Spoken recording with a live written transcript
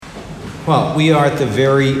Well, we are at the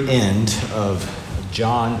very end of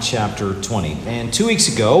John chapter 20. And 2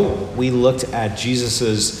 weeks ago, we looked at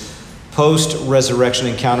Jesus' post-resurrection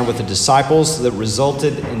encounter with the disciples that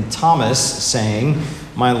resulted in Thomas saying,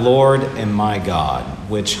 "My Lord and my God,"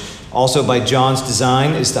 which also by John's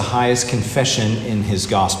design is the highest confession in his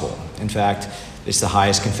gospel. In fact, it's the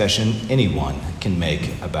highest confession anyone can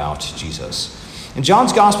make about Jesus. And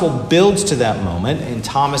John's gospel builds to that moment, and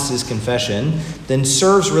Thomas's confession then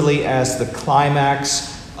serves really as the climax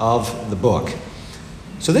of the book.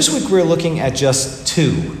 So this week we're looking at just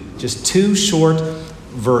two short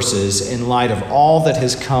verses in light of all that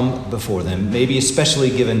has come before them, maybe especially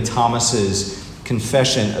given Thomas's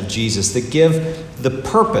confession of Jesus, that give the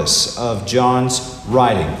purpose of John's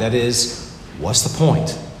writing. That is, what's the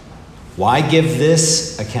point? Why give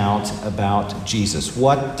this account about Jesus?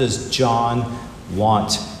 What does John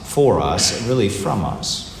want for us, and really from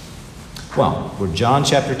us? Well, we're John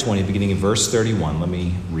chapter 20, beginning in verse 31. Let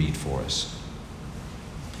me read for us.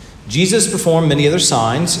 Jesus performed many other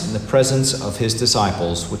signs in the presence of his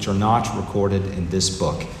disciples, which are not recorded in this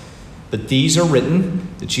book. But these are written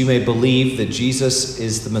that you may believe that Jesus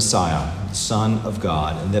is the Messiah, the Son of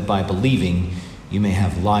God, and that by believing you may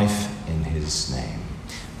have life in his name.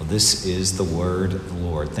 Well, this is the word of the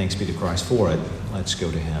Lord. Thanks be to Christ for it. Let's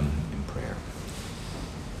go to him in prayer.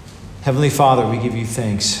 Heavenly Father, we give you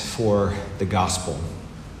thanks for the gospel,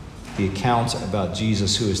 the account about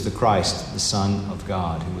Jesus, who is the Christ, the Son of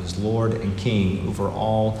God, who is Lord and King over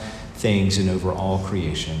all things and over all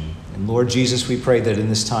creation. And Lord Jesus, we pray that in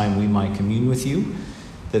this time we might commune with you,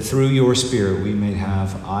 that through your Spirit we may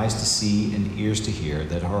have eyes to see and ears to hear,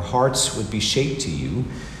 that our hearts would be shaped to you,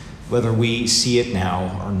 whether we see it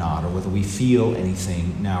now or not, or whether we feel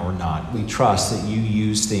anything now or not. We trust that you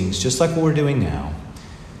use things just like what we're doing now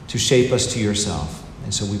to shape us to yourself.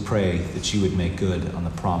 And so we pray that you would make good on the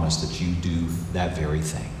promise that you do that very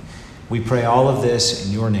thing. We pray all of this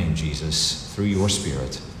in your name, Jesus, through your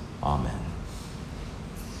Spirit. Amen.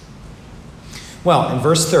 Well, in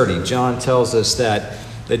verse 30, John tells us that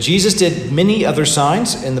Jesus did many other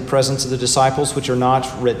signs in the presence of the disciples, which are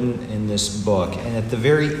not written in this book. And at the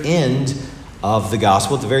very end of the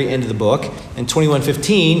gospel, at the very end of the book, in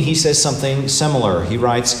 21:15, he says something similar. He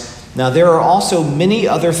writes, "Now there are also many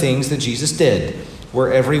other things that Jesus did. Were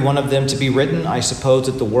every one of them to be written, I suppose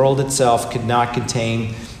that the world itself could not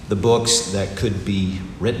contain the books that could be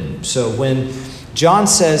written." So when John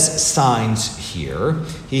says signs here,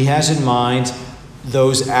 he has in mind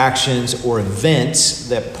those actions or events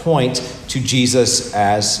that point to Jesus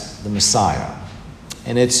as the Messiah.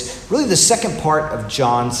 And it's really the second part of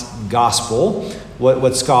John's gospel,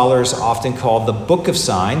 what scholars often call the book of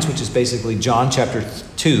signs, which is basically John chapter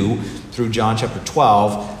 2 through John chapter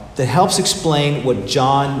 12, that helps explain what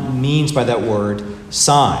John means by that word,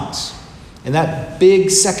 signs. In that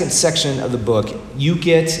big second section of the book,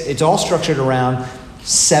 it's all structured around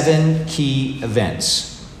 7 key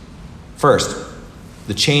events. First,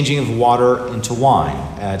 the changing of water into wine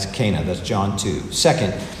at Cana, that's John 2.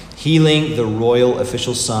 Second, healing the royal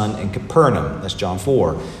official's son in Capernaum, that's John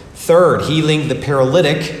 4. Third, healing the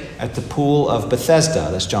paralytic at the pool of Bethesda,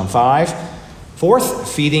 that's John 5. Fourth,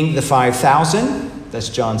 feeding the 5,000, that's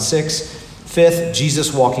John 6. Fifth,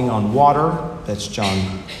 Jesus walking on water, that's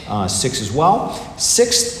John 6 as well.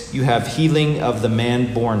 Sixth, you have healing of the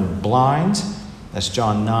man born blind, that's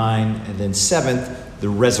John 9. And then seventh, the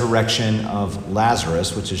resurrection of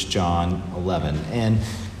Lazarus, which is John 11. And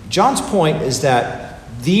John's point is that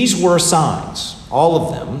these were signs. All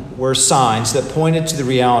of them were signs that pointed to the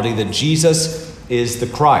reality that Jesus is the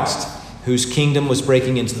Christ, whose kingdom was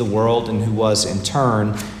breaking into the world and who was in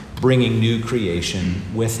turn bringing new creation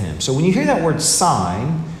with him. So when you hear that word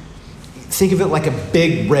sign, think of it like a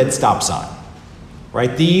big red stop sign,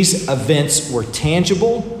 right? These events were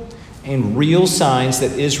tangible and real signs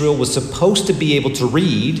that Israel was supposed to be able to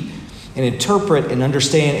read and interpret and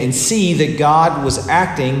understand and see that God was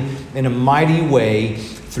acting in a mighty way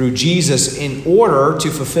through Jesus in order to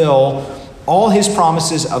fulfill all his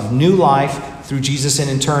promises of new life through Jesus, and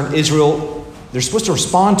in turn, Israel, they're supposed to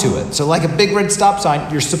respond to it. So like a big red stop sign,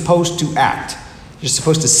 you're supposed to act. You're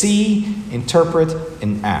supposed to see, interpret,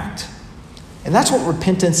 and act. And that's what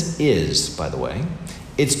repentance is, by the way.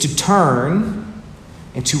 It's to turn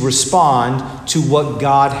and to respond to what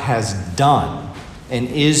God has done and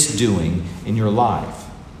is doing in your life.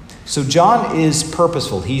 So John is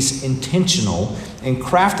purposeful. He's intentional in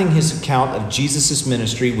crafting his account of Jesus'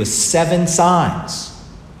 ministry with 7 signs,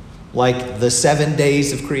 like the 7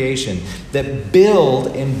 days of creation, that build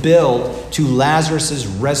and build to Lazarus'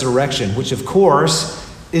 resurrection, which of course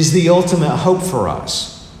is the ultimate hope for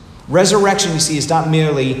us. Resurrection, you see, is not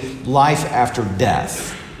merely life after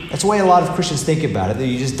death. That's the way a lot of Christians think about it, that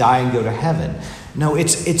you just die and go to heaven. No,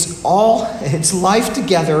 it's life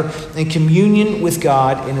together in communion with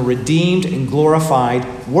God in a redeemed and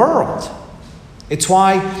glorified world. It's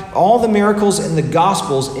why all the miracles in the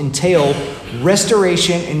Gospels entail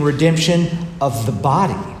restoration and redemption of the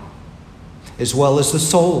body, as well as the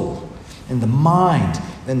soul and the mind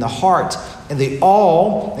and the heart. And they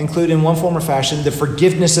all include, in one form or fashion, the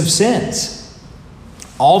forgiveness of sins.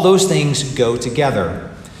 All those things go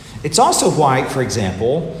together. It's also why, for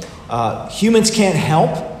example, humans can't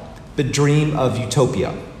help but dream of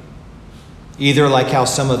utopia. Either like how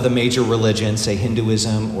some of the major religions, say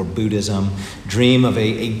Hinduism or Buddhism, dream of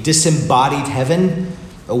a disembodied heaven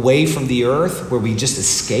away from the earth where we just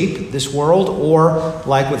escape this world, or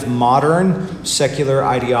like with modern secular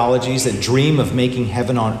ideologies that dream of making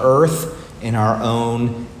heaven on earth in our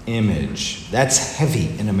own image. That's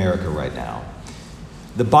heavy in America right now.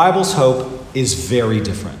 The Bible's hope is very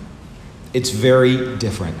different. It's very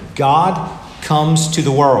different. God comes to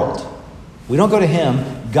the world. We don't go to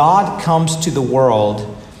him. God comes to the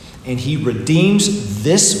world, and he redeems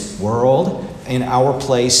this world and our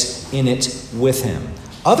place in it with him.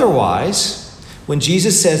 Otherwise, when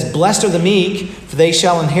Jesus says, "Blessed are the meek, for they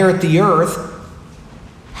shall inherit the earth,"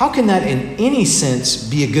 how can that in any sense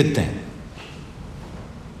be a good thing?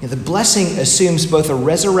 The blessing assumes both a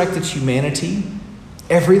resurrected humanity,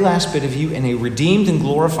 every last bit of you, and a redeemed and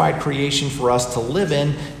glorified creation for us to live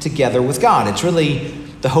in together with God. It's really,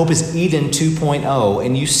 the hope is Eden 2.0,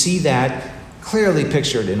 and you see that clearly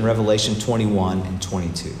pictured in Revelation 21 and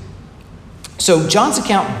 22. So John's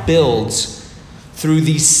account builds through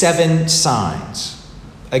these 7 signs.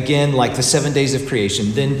 Again, like the 7 days of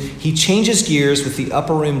creation. Then he changes gears with the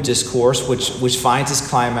upper room discourse, which finds its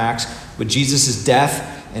climax with Jesus' death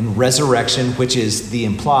and resurrection, which is the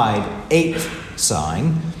implied 8th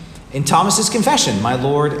sign, and Thomas's confession, "My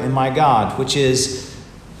Lord and my God," which is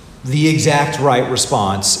the exact right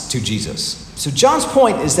response to Jesus. So John's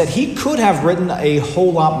point is that he could have written a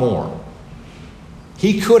whole lot more.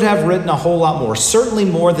 He could have written a whole lot more, certainly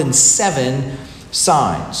more than 7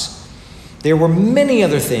 signs. There were many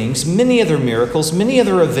other things, many other miracles, many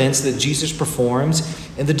other events that Jesus performs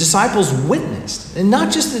and the disciples witnessed. And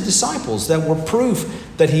not just the disciples, that were proof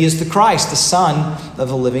that he is the Christ, the Son of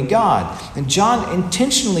the living God. And John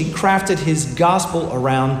intentionally crafted his gospel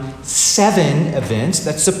around 7 events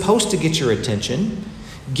that's supposed to get your attention,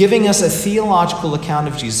 giving us a theological account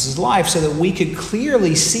of Jesus' life so that we could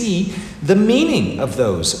clearly see the meaning of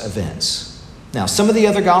those events. Now, some of the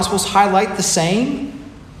other gospels highlight the same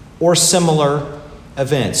or similar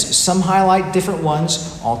events. Some highlight different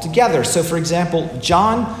ones altogether. So, for example,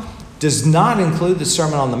 John does not include the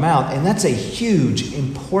Sermon on the Mount, and that's a huge,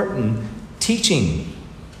 important teaching.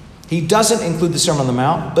 He doesn't include the Sermon on the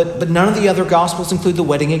Mount, but none of the other Gospels include the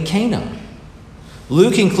wedding at Cana.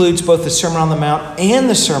 Luke includes both the Sermon on the Mount and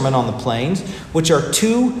the Sermon on the Plains, which are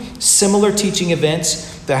 2 similar teaching events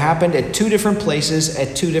that happened at 2 different places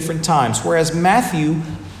at 2 different times, whereas Matthew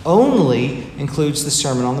only includes the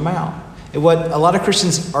Sermon on the Mount. And what a lot of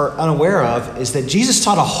Christians are unaware of is that Jesus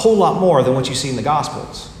taught a whole lot more than what you see in the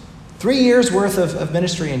Gospels. 3 years worth of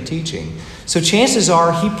ministry and teaching. So chances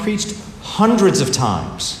are he preached hundreds of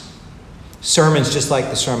times sermons just like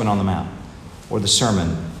the Sermon on the Mount or the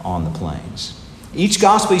Sermon on the Plains. Each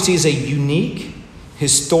gospel you see is a unique,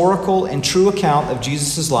 historical, and true account of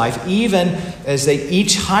Jesus' life, even as they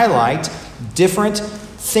each highlight different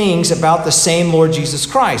things about the same Lord Jesus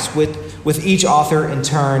Christ. With each author in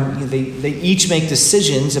turn, they each make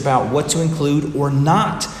decisions about what to include or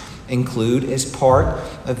not include as part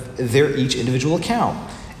of their each individual account.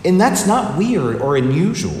 And that's not weird or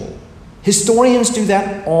unusual. Historians do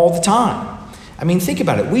that all the time. I mean, think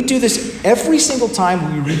about it. We do this every single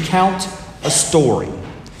time we recount a story.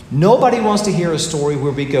 Nobody wants to hear a story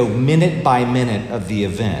where we go minute by minute of the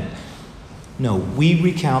event. No, we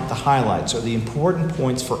recount the highlights or the important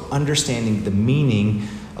points for understanding the meaning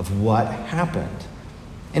of what happened.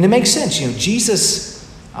 And it makes sense. Jesus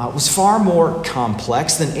was far more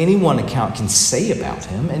complex than any one account can say about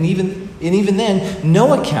him. And even then,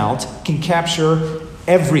 no account can capture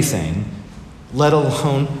everything, let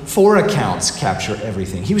alone 4 accounts capture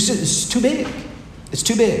everything. It's too big. It's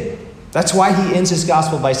too big. That's why he ends his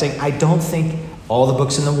gospel by saying, "I don't think all the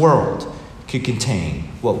books in the world could contain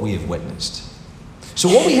what we have witnessed." So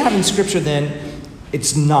what we have in Scripture then,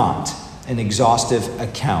 it's not an exhaustive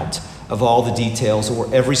account of all the details or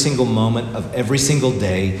every single moment of every single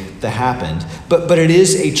day that happened, but it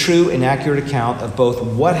is a true and accurate account of both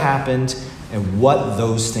what happened and what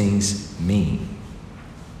those things mean.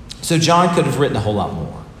 So John could have written a whole lot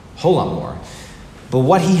more. whole lot more. But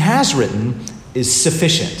what he has written is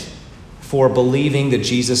sufficient for believing that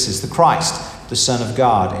Jesus is the Christ, the Son of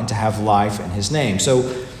God, and to have life in his name.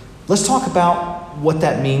 So let's talk about what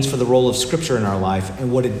that means for the role of Scripture in our life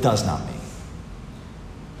and what it does not mean.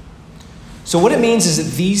 So what it means is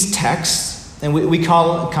that these texts, and we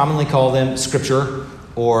commonly call them Scripture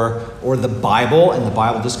or the Bible, and the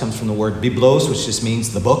Bible just comes from the word biblos, which just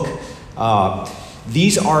means the book.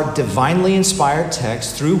 These are divinely inspired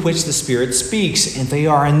texts through which the Spirit speaks, and they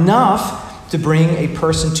are enough to bring a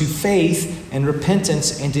person to faith and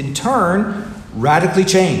repentance and in turn radically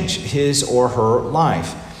change his or her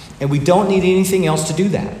life. And we don't need anything else to do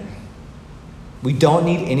that. We don't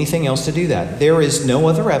need anything else to do that. There is no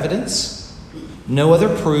other evidence, no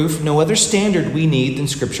other proof, no other standard we need than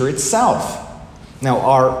Scripture itself. Now,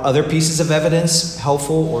 are other pieces of evidence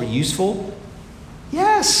helpful or useful?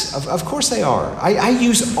 Yes, of course they are. I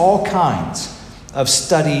use all kinds of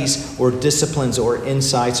studies or disciplines or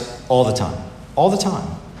insights all the time.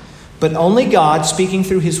 But only God, speaking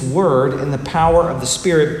through his word and the power of the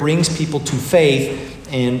Spirit, brings people to faith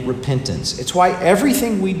and repentance. It's why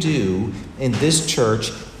everything we do in this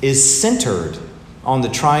church is centered on the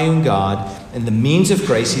triune God and the means of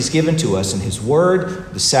grace he's given to us in his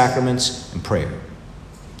word, the sacraments, and prayer.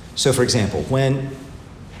 So, for example, when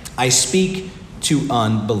I speak to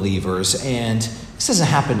unbelievers, and this doesn't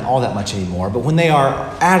happen all that much anymore, but when they are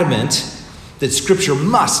adamant that Scripture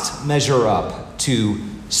must measure up to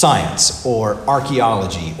science or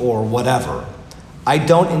archaeology or whatever, I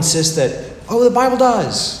don't insist that, the Bible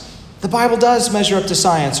does. The Bible does measure up to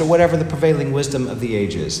science or whatever the prevailing wisdom of the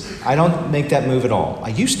age is. I don't make that move at all. I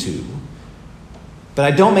used to, but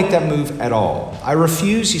I don't make that move at all. I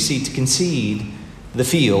refuse, you see, to concede the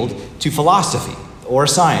field to philosophy or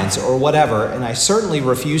science or whatever, and I certainly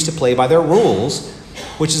refuse to play by their rules,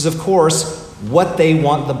 which is, of course, what they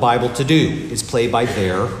want the Bible to do, is play by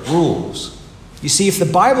their rules. You see, if the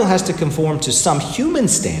Bible has to conform to some human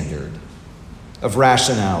standard of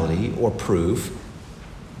rationality or proof,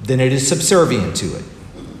 then it is subservient to it,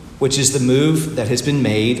 which is the move that has been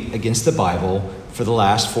made against the Bible for the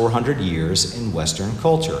last 400 years in Western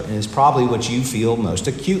culture, and is probably what you feel most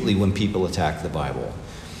acutely when people attack the Bible.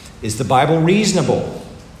 Is the Bible reasonable?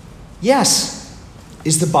 Yes.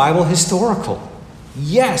 Is the Bible historical?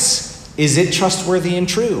 Yes. Is it trustworthy and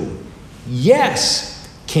true? Yes.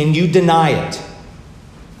 Can you deny it?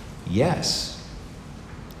 Yes.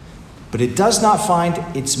 But it does not find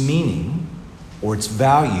its meaning or its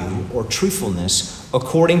value or truthfulness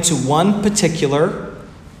according to one particular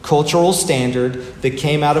cultural standard that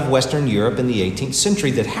came out of Western Europe in the 18th century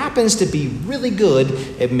that happens to be really good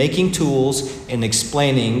at making tools and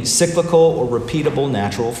explaining cyclical or repeatable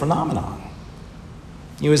natural phenomena.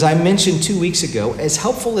 As I mentioned 2 weeks ago, as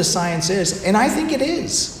helpful as science is, and I think it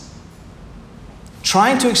is,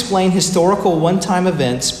 trying to explain historical one-time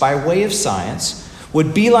events by way of science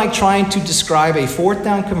would be like trying to describe a fourth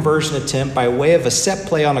down conversion attempt by way of a set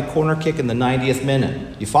play on a corner kick in the 90th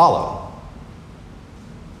minute. You follow?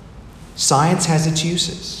 Science has its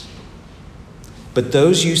uses, but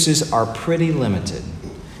those uses are pretty limited,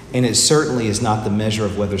 and it certainly is not the measure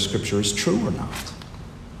of whether Scripture is true or not.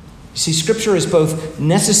 You see, Scripture is both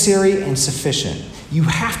necessary and sufficient. You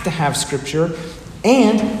have to have Scripture,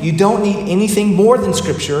 and you don't need anything more than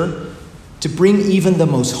Scripture to bring even the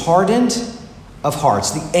most hardened of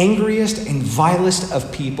hearts, the angriest and vilest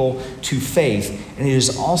of people, to faith, and it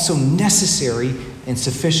is also necessary and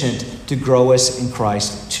sufficient to grow us in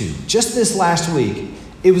Christ too. Just this last week,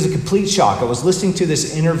 it was a complete shock. I was listening to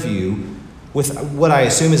this interview with what I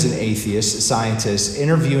assume is an atheist, a scientist,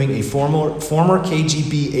 interviewing a former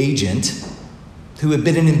KGB agent who had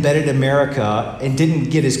been in embedded America and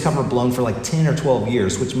didn't get his cover blown for like 10 or 12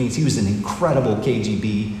 years, which means he was an incredible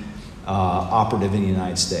KGB operative in the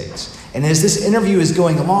United States. And as this interview is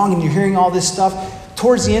going along and you're hearing all this stuff,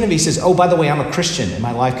 towards the end of it, he says, by the way, I'm a Christian and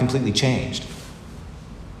my life completely changed.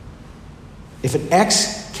 If an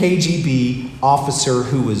ex-KGB officer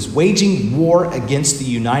who was waging war against the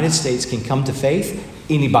United States can come to faith,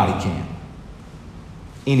 anybody can.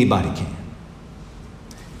 Anybody can.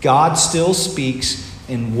 God still speaks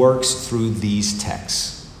and works through these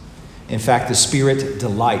texts. In fact, the Spirit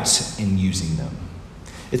delights in using them.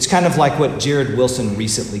 It's kind of like what Jared Wilson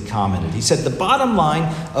recently commented. He said, the bottom line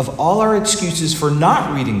of all our excuses for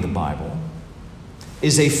not reading the Bible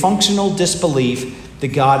is a functional disbelief that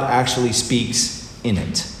God actually speaks in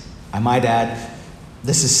it. I might add,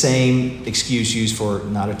 this is the same excuse used for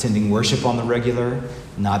not attending worship on the regular,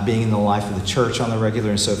 not being in the life of the church on the regular,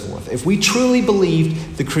 and so forth. If we truly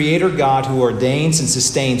believed the Creator God who ordains and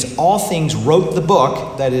sustains all things wrote the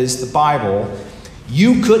book, that is the Bible,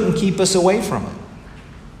 You couldn't keep us away from it.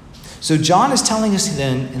 So John is telling us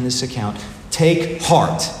then in this account, take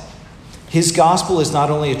heart. His gospel is not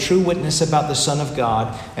only a true witness about the Son of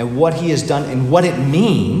God and what he has done and what it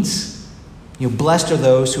means. Blessed are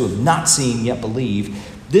those who have not seen yet believe.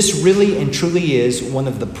 This really and truly is one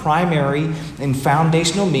of the primary and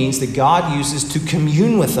foundational means that God uses to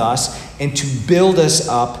commune with us and to build us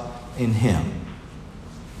up in him.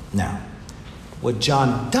 Now, what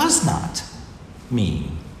John does not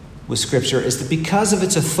mean with Scripture is that because of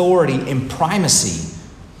its authority and primacy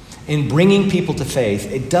in bringing people to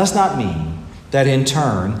faith, it does not mean that in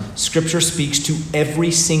turn, Scripture speaks to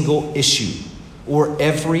every single issue or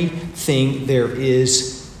everything there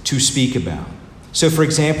is to speak about. So, for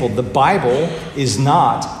example, the Bible is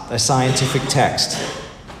not a scientific text.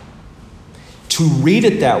 To read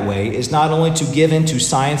it that way is not only to give in to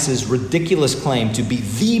science's ridiculous claim to be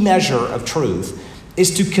the measure of truth,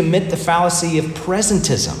 is to commit the fallacy of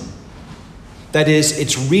presentism. That is,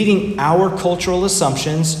 it's reading our cultural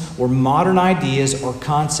assumptions or modern ideas or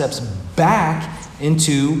concepts back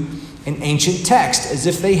into an ancient text as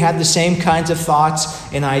if they had the same kinds of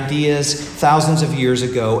thoughts and ideas thousands of years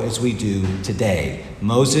ago as we do today.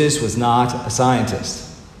 Moses was not a scientist.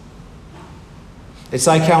 It's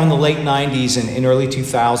like how in the late 90s and early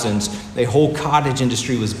 2000s, a whole cottage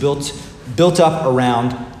industry was built up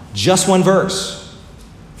around just one verse.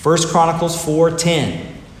 1 Chronicles 4:10.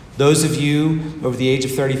 Those of you over the age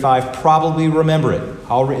of 35 probably remember it.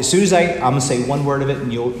 As soon as I'm going to say one word of it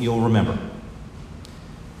and you'll remember.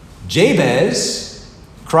 Jabez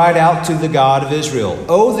cried out to the God of Israel,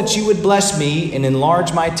 "Oh, that you would bless me and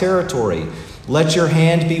enlarge my territory. Let your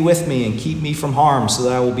hand be with me and keep me from harm so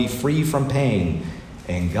that I will be free from pain."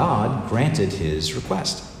 And God granted his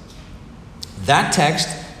request. That text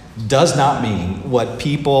does not mean what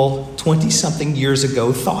people 20-something years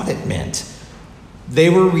ago thought it meant. They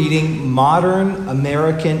were reading modern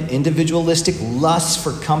American individualistic lusts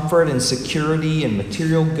for comfort and security and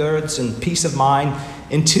material goods and peace of mind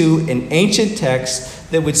into an ancient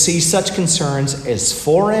text that would see such concerns as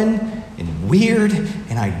foreign and weird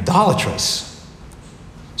and idolatrous.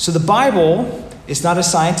 So the Bible is not a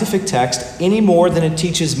scientific text any more than it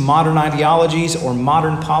teaches modern ideologies or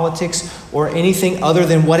modern politics or anything other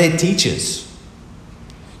than what it teaches.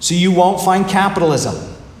 So you won't find capitalism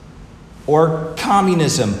or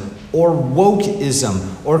communism or wokeism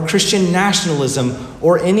or Christian nationalism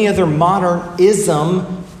or any other modern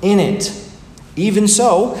ism in it. Even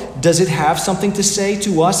so, does it have something to say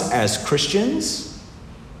to us as Christians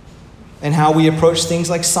and how we approach things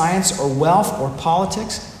like science or wealth or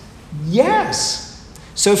politics? Yes.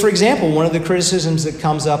 So, for example, one of the criticisms that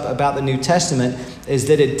comes up about the New Testament is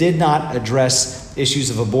that it did not address issues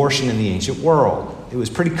of abortion in the ancient world. It was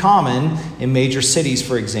pretty common in major cities,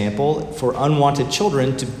 for example, for unwanted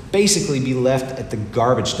children to basically be left at the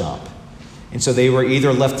garbage dump. And so they were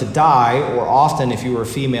either left to die, or often, if you were a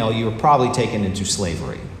female, you were probably taken into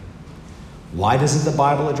slavery. Why doesn't the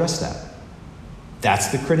Bible address that? That's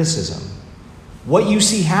the criticism. What you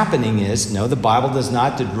see happening is, no, the Bible does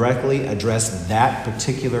not directly address that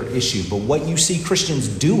particular issue. But what you see Christians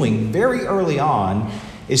doing very early on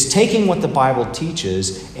is taking what the Bible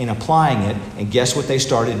teaches and applying it. And guess what they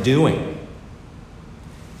started doing?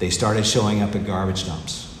 They started showing up at garbage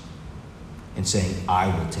dumps and saying, "I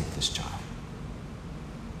will take this child."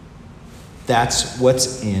 That's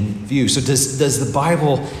what's in view. So does the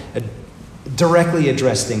Bible directly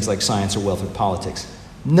address things like science or wealth or politics?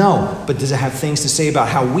 No, but does it have things to say about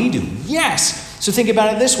how we do? Yes. So think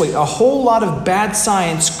about it this way. A whole lot of bad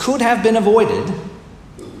science could have been avoided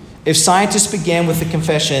if scientists began with the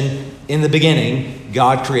confession, in the beginning,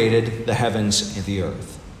 God created the heavens and the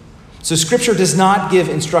earth. So Scripture does not give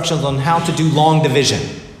instructions on how to do long division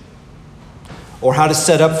or how to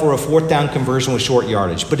set up for a fourth down conversion with short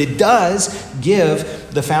yardage. But it does give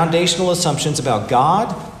the foundational assumptions about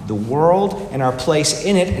God, the world, and our place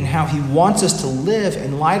in it, and how he wants us to live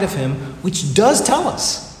in light of him, which does tell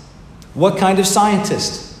us what kind of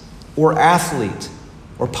scientist or athlete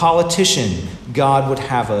or politician God would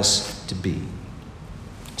have us to be.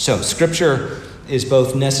 So Scripture is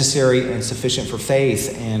both necessary and sufficient for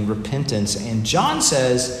faith and repentance. And John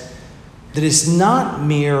says that it's not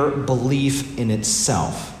mere belief in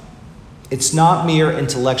itself. It's not mere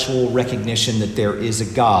intellectual recognition that there is a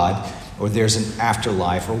God or there's an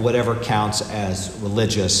afterlife or whatever counts as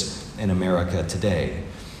religious in America today.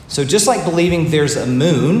 So just like believing there's a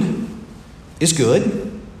moon is good,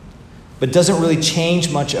 but doesn't really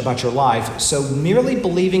change much about your life, so merely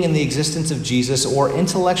believing in the existence of Jesus or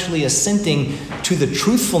intellectually assenting to the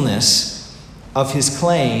truthfulness of his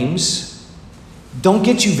claims don't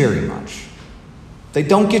get you very much. They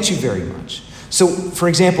don't get you very much. So, for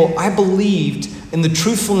example, I believed in the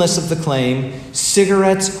truthfulness of the claim,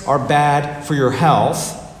 cigarettes are bad for your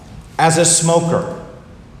health as a smoker.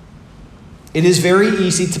 It is very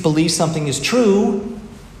easy to believe something is true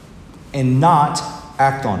and not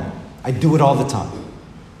act on it. I do it all the time.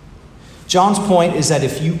 John's point is that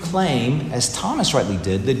if you claim, as Thomas rightly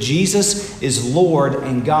did, that Jesus is Lord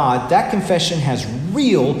and God, that confession has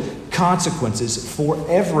real consequences for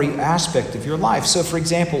every aspect of your life. So, for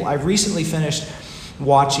example, I recently finished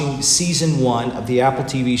watching season 1 of the Apple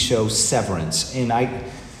TV show Severance. And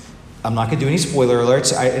I'm not going to do any spoiler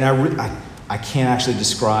alerts. I can't actually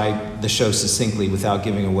describe the show succinctly without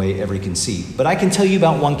giving away every conceit. But I can tell you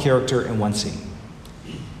about one character and one scene.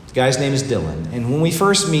 The guy's name is Dylan. And when we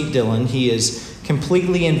first meet Dylan, he is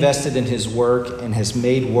completely invested in his work and has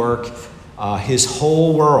made work his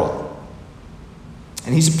whole world.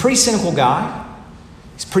 And he's a pretty cynical guy.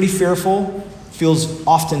 He's pretty fearful, feels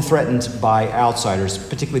often threatened by outsiders,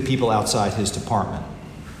 particularly people outside his department.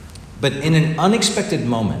 But in an unexpected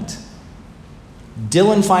moment,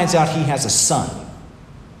 Dylan finds out he has a son.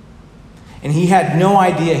 And he had no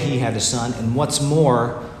idea he had a son. And what's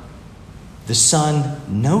more, the son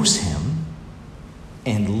knows him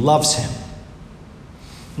and loves him.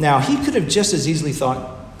 Now, he could have just as easily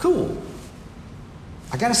thought, cool,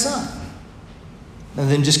 I got a son. And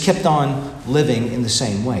then just kept on living in the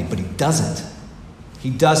same way. But he doesn't. He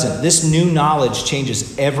doesn't. This new knowledge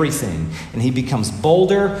changes everything. And he becomes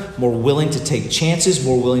bolder, more willing to take chances,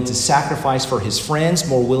 more willing to sacrifice for his friends,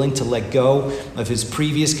 more willing to let go of his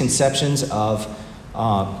previous conceptions of,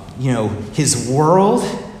 his world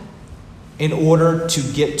in order to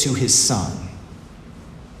get to his son.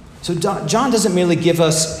 So John doesn't merely give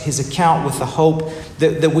us his account with the hope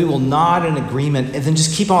that we will nod in agreement and then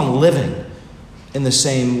just keep on living in the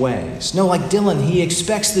same ways. No, like Dylan, he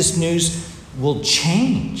expects this news will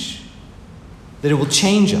change, that it will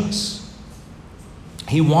change us.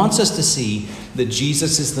 He wants us to see that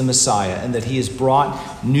Jesus is the Messiah and that he has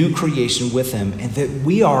brought new creation with him and that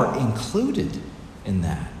we are included in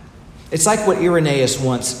that. It's like what Irenaeus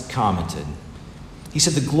once commented. He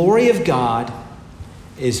said, the glory of God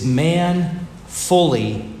is man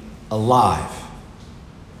fully alive.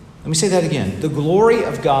 Let me say that again. The glory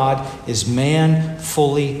of God is man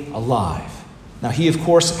fully alive. Now, he, of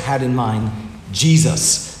course, had in mind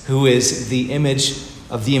Jesus, who is the image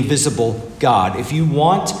of the invisible God. If you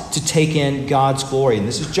want to take in God's glory, and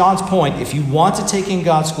this is John's point, if you want to take in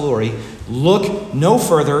God's glory, look no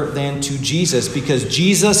further than to Jesus, because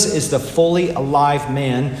Jesus is the fully alive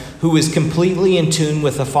man who is completely in tune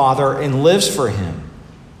with the Father and lives for him.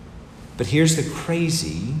 But here's the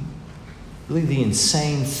crazy, really the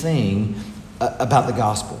insane thing about the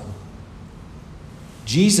gospel.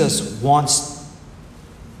 Jesus wants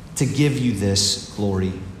to give you this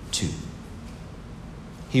glory too.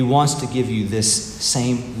 He wants to give you this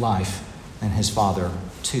same life and his Father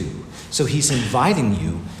too. So he's inviting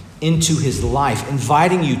you into his life,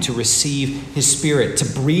 inviting you to receive his Spirit, to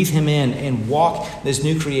breathe him in and walk as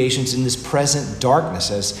new creations in this present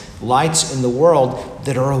darkness as lights in the world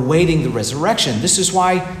that are awaiting the resurrection. This is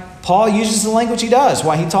why Paul uses the language he does,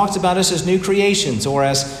 why he talks about us as new creations or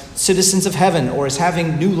as citizens of heaven or as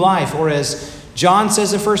having new life, or as John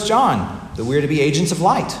says in 1 John, that we're to be agents of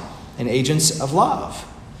light and agents of love.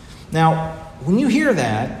 Now, when you hear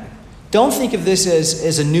that, don't think of this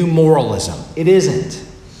as a new moralism. It isn't.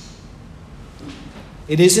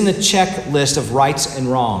 It isn't a checklist of rights and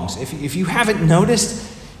wrongs. If you haven't noticed,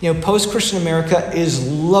 post-Christian America is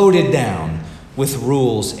loaded down with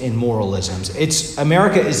rules and moralisms.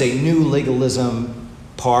 America is a new legalism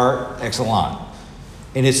par excellence.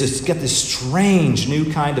 And it's got this strange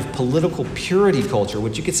new kind of political purity culture,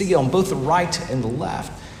 which you can see on both the right and the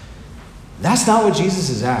left. That's not what Jesus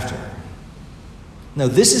is after. No,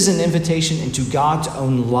 this is an invitation into God's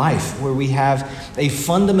own life, where we have a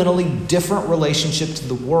fundamentally different relationship to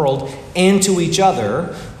the world and to each other,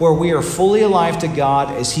 where we are fully alive to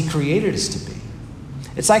God as he created us to be.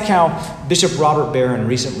 It's like how Bishop Robert Barron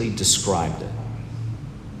recently described it.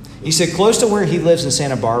 He said, close to where he lives in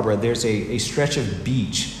Santa Barbara, there's a stretch of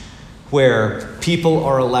beach where people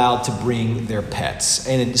are allowed to bring their pets.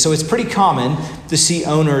 And so it's pretty common to see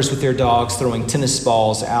owners with their dogs throwing tennis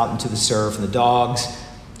balls out into the surf, and the dogs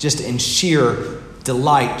just in sheer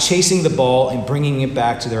delight chasing the ball and bringing it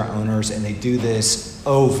back to their owners, and they do this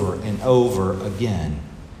over and over again.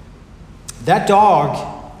 That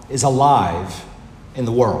dog is alive in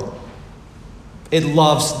the world. It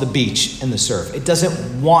loves the beach and the surf. It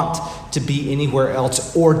doesn't want to be anywhere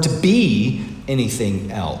else or to be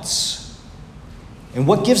anything else. And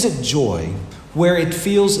what gives it joy, where it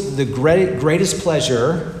feels the greatest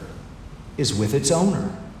pleasure is with its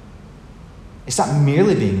owner. It's not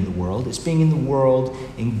merely being in the world, it's being in the world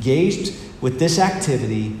engaged with this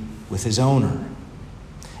activity with his owner.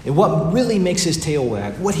 And what really makes his tail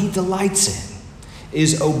wag, what he delights in,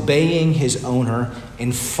 is obeying his owner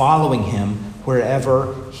and following him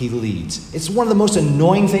wherever he leads. It's one of the most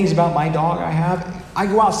annoying things about my dog I have. I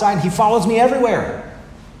go outside and he follows me everywhere.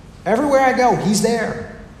 Everywhere I go, he's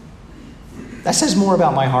there. That says more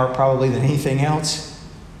about my heart probably than anything else.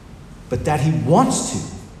 But that he wants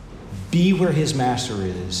to be where his master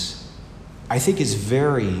is, I think is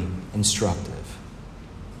very instructive.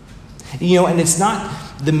 And it's not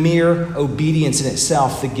the mere obedience in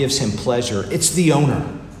itself that gives him pleasure. It's the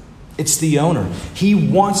owner. It's the owner. He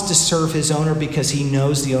wants to serve his owner because he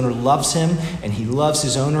knows the owner loves him and he loves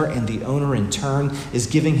his owner, and the owner in turn is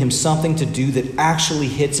giving him something to do that actually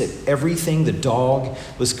hits at everything the dog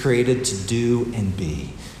was created to do and be.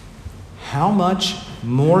 How much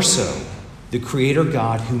more so the Creator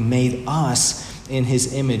God who made us in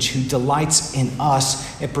his image, who delights in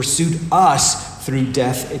us and pursued us through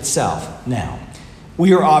death itself. Now,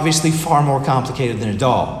 we are obviously far more complicated than a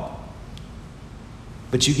dog,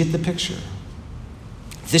 but you get the picture.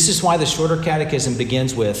 This is why the Shorter Catechism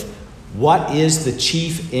begins with, what is the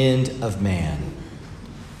chief end of man?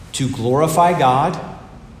 To glorify God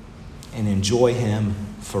and enjoy him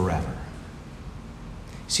forever.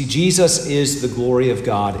 See, Jesus is the glory of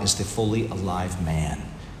God as the fully alive man.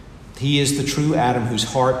 He is the true Adam whose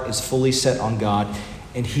heart is fully set on God,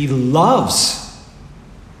 and he loves,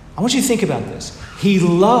 I want you to think about this, he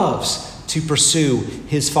loves to pursue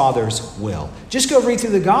his Father's will. Just go read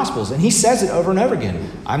through the Gospels, and he says it over and over again.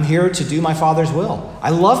 I'm here to do my Father's will.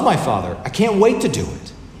 I love my Father. I can't wait to do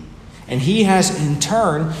it. And he has in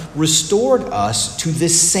turn restored us to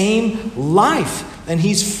this same life, and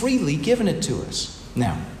he's freely given it to us.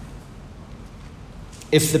 Now,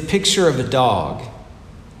 if the picture of a dog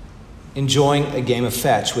enjoying a game of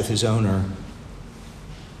fetch with his owner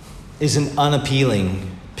is an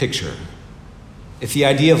unappealing picture, if the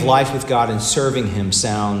idea of life with God and serving him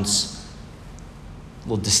sounds a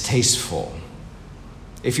little distasteful,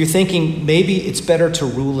 if you're thinking maybe it's better to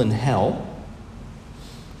rule in hell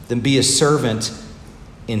than be a servant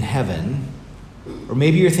in heaven, or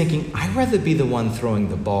maybe you're thinking, I'd rather be the one throwing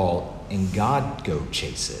the ball and God go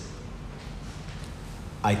chase it,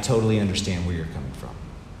 I totally understand where you're coming from.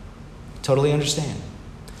 Totally understand.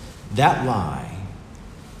 That lie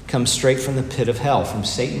comes straight from the pit of hell, from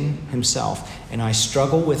Satan himself, and I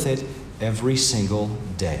struggle with it every single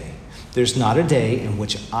day. There's not a day in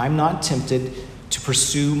which I'm not tempted to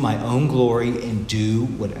pursue my own glory and do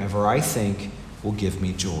whatever I think will give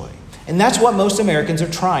me joy. And that's what most Americans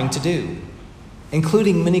are trying to do,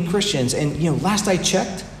 including many Christians. And last I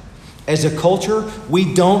checked, as a culture,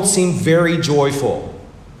 we don't seem very joyful.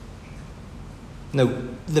 No,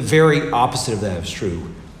 the very opposite of that is true.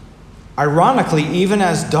 Ironically, even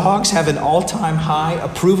as dogs have an all-time high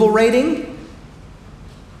approval rating,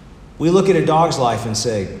 we look at a dog's life and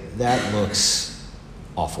say, that looks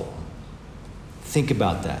awful. Think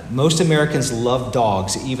about that. Most Americans love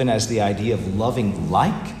dogs, even as the idea of loving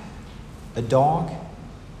like a dog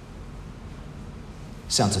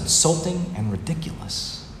sounds insulting and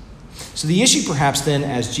ridiculous. So the issue perhaps then,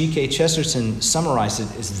 as G.K. Chesterton summarized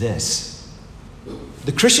it, is this.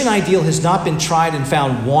 The Christian ideal has not been tried and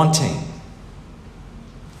found wanting.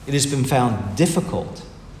 It has been found difficult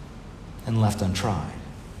and left untried.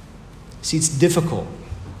 See, it's difficult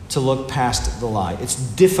to look past the lie. It's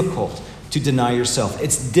difficult to deny yourself.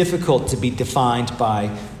 It's difficult to be defined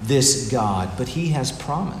by this God, but he has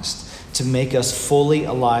promised to make us fully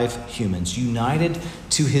alive humans, united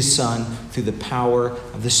to his Son through the power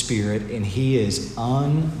of the Spirit, and he is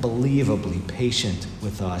unbelievably patient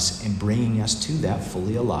with us in bringing us to that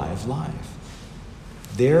fully alive life.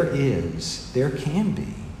 There can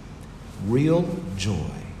be real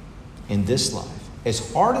joy in this life.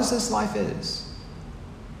 As hard as this life is,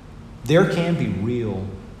 there can be real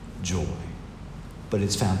joy, but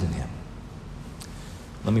it's found in him.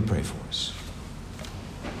 Let me pray for us.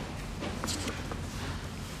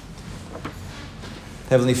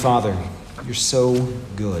 Heavenly Father, you're so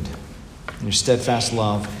good, and your steadfast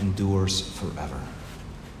love endures forever.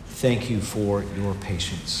 Thank you for your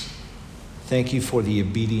patience. Thank you for the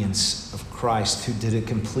obedience of Christ, who did it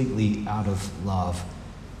completely out of love,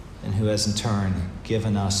 and who has in turn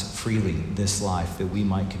given us freely this life that we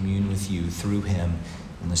might commune with you through him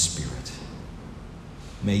in the Spirit.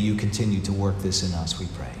 May you continue to work this in us, we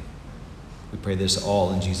pray. We pray this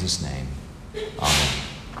all in Jesus' name. Amen.